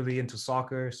was really into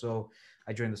soccer, so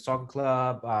I joined the soccer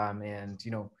club, and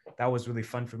that was really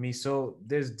fun for me. So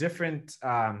there's different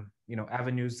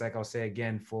avenues, like I'll say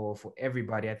again, for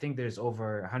everybody. I think there's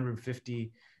over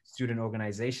 150 student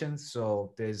organizations,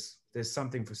 so there's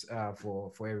something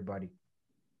for everybody.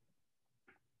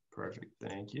 Perfect,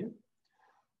 thank you.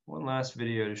 One last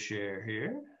video to share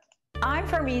here. I'm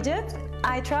from Egypt.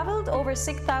 I traveled over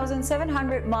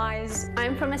 6,700 miles.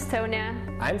 I'm from Estonia.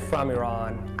 I'm from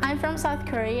Iran. I'm from South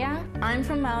Korea. I'm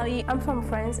from Mali. I'm from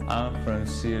France. I'm from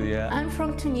Syria. I'm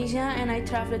from Tunisia and I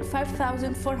traveled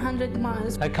 5,400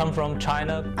 miles. I come from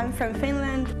China. I'm from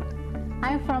Finland.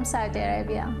 I'm from Saudi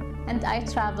Arabia and I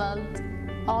traveled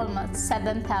almost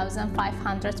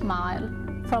 7,500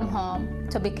 miles from home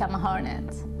to become a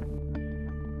Hornet.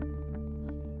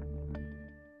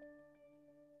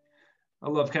 I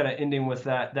love kind of ending with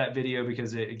that video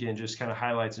because it, again, just kind of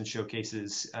highlights and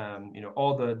showcases,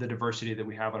 all the diversity that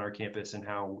we have on our campus and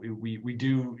how we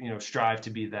do, strive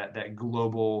to be that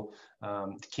global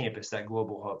campus, that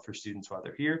global hub for students while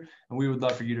they're here. And we would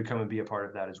love for you to come and be a part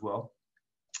of that as well.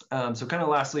 So kind of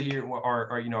lastly here,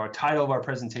 our title of our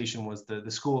presentation was the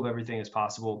School of Everything is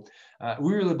Possible.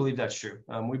 We really believe that's true.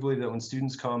 We believe that when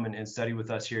students come and study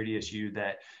with us here at ESU,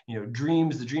 that, the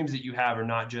dreams that you have are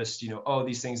not just,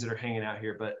 these things that are hanging out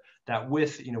here, but that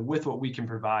with, with what we can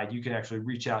provide, you can actually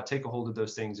reach out, take a hold of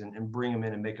those things and bring them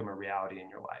in and make them a reality in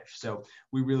your life. So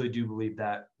we really do believe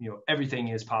that, everything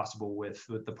is possible with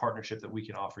the partnership that we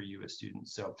can offer you as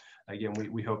students. So again,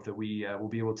 we hope that we will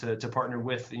be able to partner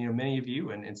with, many of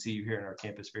you and see you here on our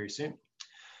campus very soon.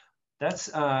 That's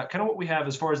kind of what we have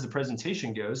as far as the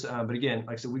presentation goes. But again,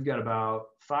 like I said, we've got about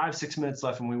 5-6 minutes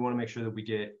left, and we want to make sure that we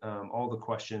get all the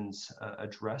questions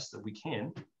addressed that we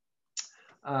can.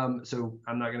 So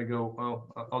I'm not going to go,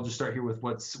 I'll just start here with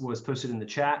was posted in the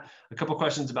chat. A couple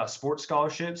questions about sports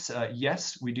scholarships.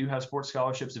 Yes, we do have sports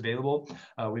scholarships available.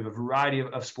 We have a variety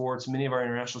of sports. Many of our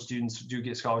international students do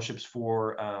get scholarships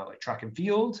for like track and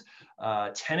field,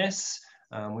 tennis.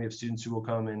 We have students who will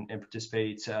come and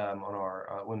participate on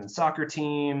our women's soccer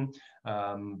team.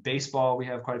 Baseball, we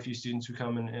have quite a few students who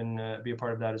come and be a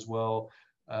part of that as well.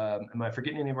 Am I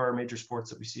forgetting any of our major sports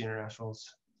that we see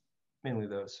internationals? Mainly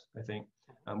those, I think.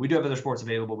 We do have other sports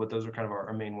available, but those are kind of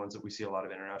our main ones that we see a lot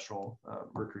of international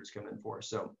recruits come in for.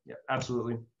 So yeah,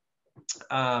 absolutely.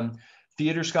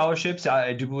 Theater scholarships,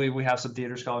 I do believe we have some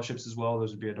theater scholarships as well.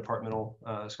 Those would be a departmental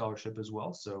scholarship as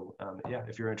well. So yeah,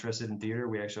 if you're interested in theater,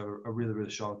 we actually have a really,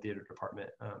 really strong theater department.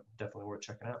 Definitely worth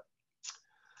checking out.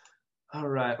 All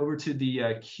right, over to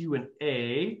the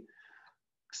Q&A.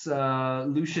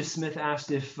 Lucia Smith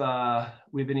asked if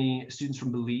we have any students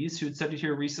from Belize who had studied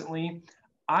here recently.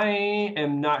 I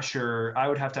am not sure. I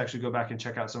would have to actually go back and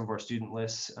check out some of our student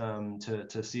lists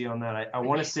to see on that. I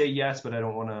want to say yes, but I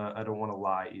don't want to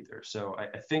lie either. So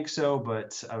I think so,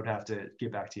 but I would have to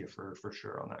get back to you for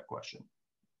sure on that question.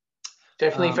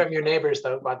 Definitely from your neighbors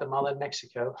though, Guatemala and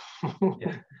Mexico.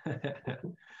 Yeah.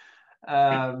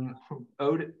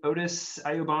 Otis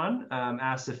Ayuban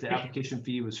asked if the application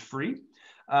fee was free.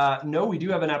 No, we do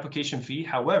have an application fee.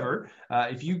 However,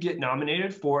 if you get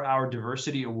nominated for our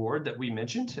diversity award that we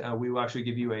mentioned, we will actually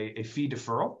give you a fee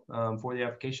deferral for the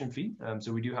application fee.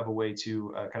 So we do have a way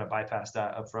to kind of bypass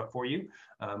that up front for you.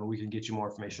 We can get you more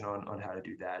information on how to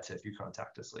do that if you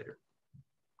contact us later.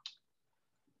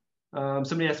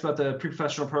 Somebody asked about the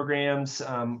pre-professional programs,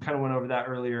 kind of went over that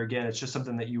earlier. Again, it's just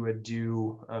something that you would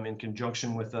do in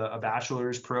conjunction with a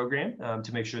bachelor's program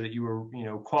to make sure that you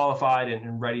were qualified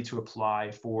and ready to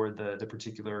apply for the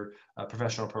particular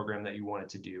professional program that you wanted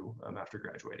to do after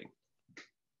graduating.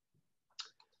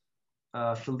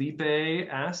 Felipe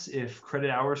asks if credit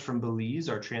hours from Belize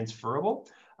are transferable.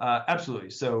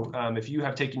 Absolutely. So if you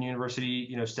have taken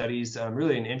university, studies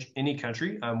really in any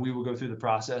country, we will go through the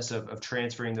process of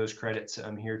transferring those credits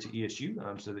here to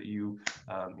ESU so that you,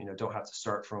 don't have to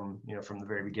start from the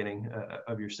very beginning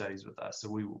of your studies with us. So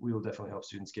we will definitely help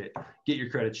students get your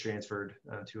credits transferred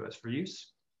to us for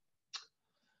use.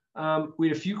 We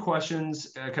had a few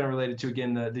questions kind of related to,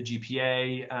 again, the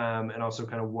GPA and also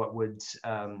kind of what would,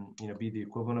 be the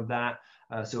equivalent of that.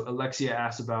 So Alexia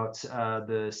asked about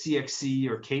the CXC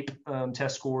or CAPE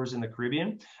test scores in the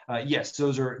Caribbean. Yes,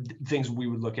 those are things we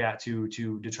would look at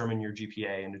to determine your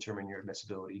GPA and determine your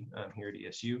admissibility here at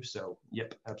ESU. So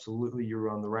yep, absolutely, you're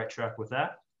on the right track with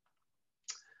that.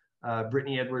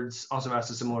 Brittany Edwards also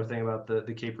asked a similar thing about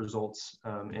the CAPE results.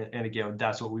 And again,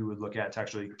 that's what we would look at to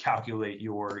actually calculate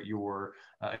your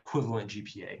equivalent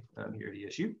GPA here at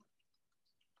ESU.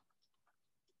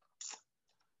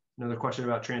 Another question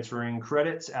about transferring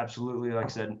credits. Absolutely, like I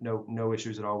said, no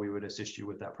issues at all. We would assist you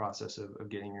with that process of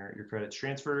getting your credits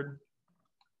transferred.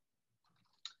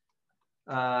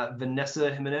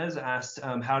 Vanessa Jimenez asked,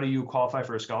 how do you qualify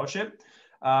for a scholarship?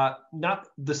 Not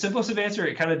the simplest of answer.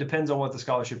 It kind of depends on what the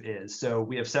scholarship is. So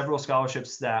we have several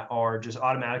scholarships that are just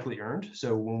automatically earned.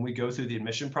 So when we go through the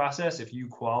admission process, if you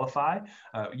qualify,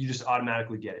 you just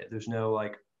automatically get it. There's no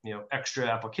extra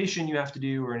application you have to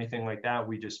do or anything like that.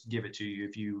 We just give it to you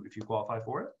if you qualify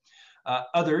for it.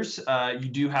 Others, you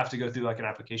do have to go through like an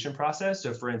application process.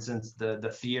 So for instance,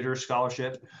 the theater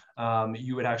scholarship,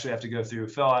 you would actually have to go through,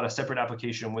 fill out a separate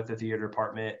application with the theater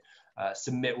department,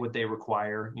 submit what they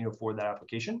require, for that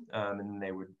application, and then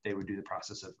they would do the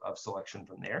process of selection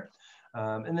from there.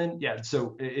 And then, yeah,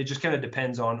 so it just kind of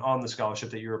depends on the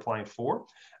scholarship that you're applying for.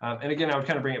 And again, I would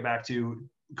kind of bring it back to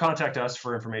contact us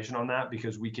for information on that,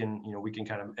 because we can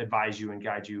kind of advise you and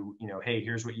guide you, hey,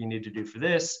 here's what you need to do for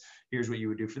this, here's what you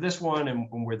would do for this one, and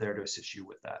we're there to assist you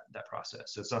with that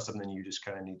process. So it's not something you just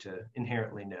kind of need to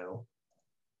inherently know.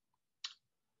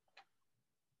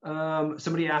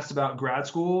 Somebody asked about grad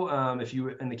school. If you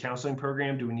in the counseling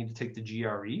program, do we need to take the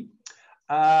GRE?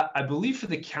 I believe for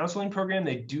the counseling program,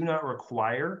 they do not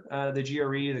require the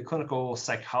GRE. The clinical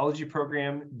psychology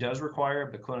program does require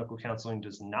it, but clinical counseling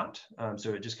does not.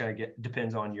 So it just kind of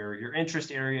depends on your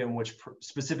interest area and which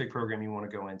specific program you want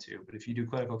to go into. But if you do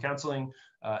clinical counseling,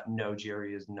 no, GRE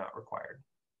is not required.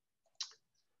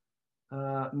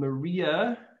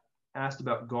 Maria asked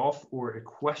about golf or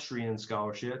equestrian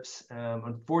scholarships.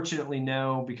 Unfortunately,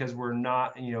 no, because we're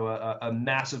not, a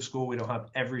massive school. We don't have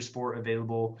every sport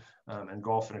available, and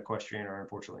golf and equestrian are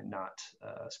unfortunately not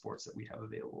sports that we have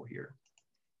available here.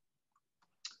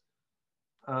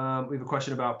 We have a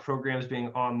question about programs being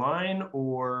online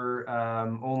or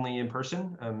only in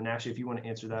person. And Ashley, if you want to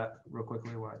answer that real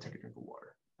quickly while I take a drink of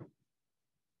water.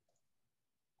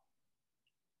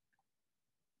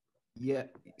 Yeah,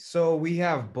 so we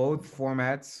have both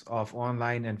formats of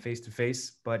online and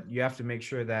face-to-face, but you have to make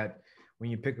sure that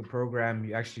when you pick a program,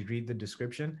 you actually read the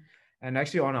description. And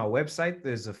actually on our website,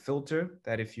 there's a filter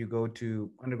that if you go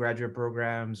to undergraduate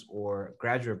programs or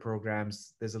graduate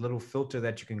programs, there's a little filter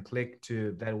that you can click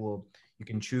to you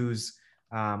can choose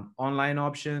online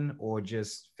option or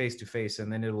just face-to-face,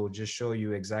 and then it will just show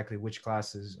you exactly which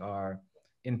classes are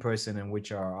in person and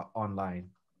which are online.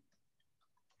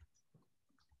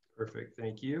 Perfect,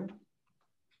 thank you.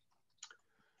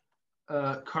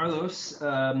 Carlos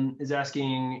is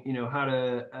asking, how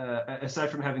to,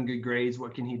 aside from having good grades,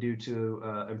 what can he do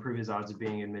to improve his odds of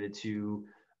being admitted to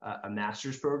a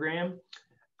master's program?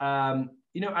 I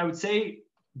would say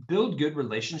build good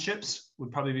relationships would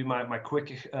probably be my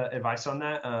quick advice on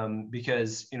that,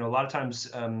 because a lot of times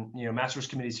master's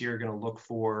committees here are going to look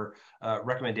for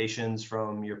recommendations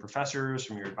from your professors,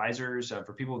 from your advisors,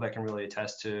 for people that can really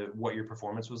attest to what your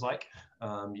performance was like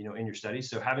in your studies.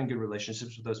 So having good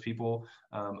relationships with those people,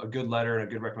 a good letter and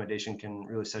a good recommendation can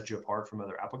really set you apart from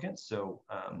other applicants. So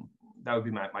that would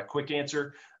be my quick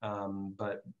answer.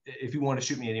 But if you want to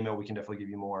shoot me an email, we can definitely give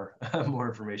you more more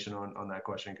information on that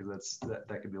question, because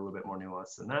that could be a little bit more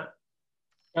nuanced than that.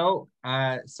 So,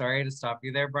 sorry to stop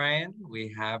you there, Brian.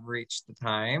 We have reached the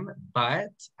time, but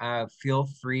feel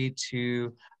free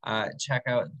to check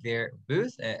out their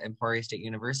booth at Emporia State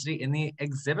University in the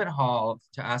exhibit hall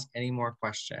to ask any more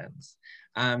questions.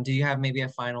 Do you have maybe a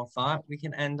final thought we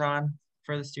can end on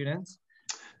for the students?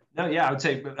 No, yeah, I would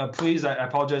say, please, I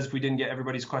apologize if we didn't get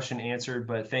everybody's question answered,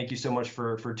 but thank you so much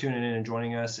for tuning in and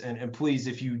joining us. And please,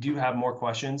 if you do have more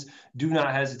questions, do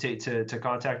not hesitate to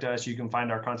contact us. You can find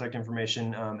our contact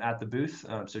information at the booth.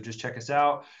 So just check us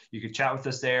out. You could chat with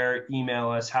us there, email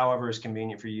us, however is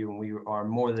convenient for you. And we are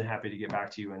more than happy to get back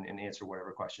to you and answer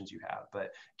whatever questions you have.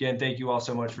 But again, thank you all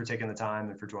so much for taking the time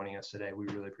and for joining us today. We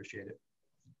really appreciate it.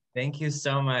 Thank you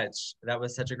so much. That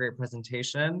was such a great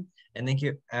presentation. And thank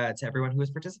you to everyone who was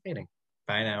participating.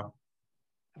 Bye now.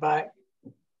 Bye.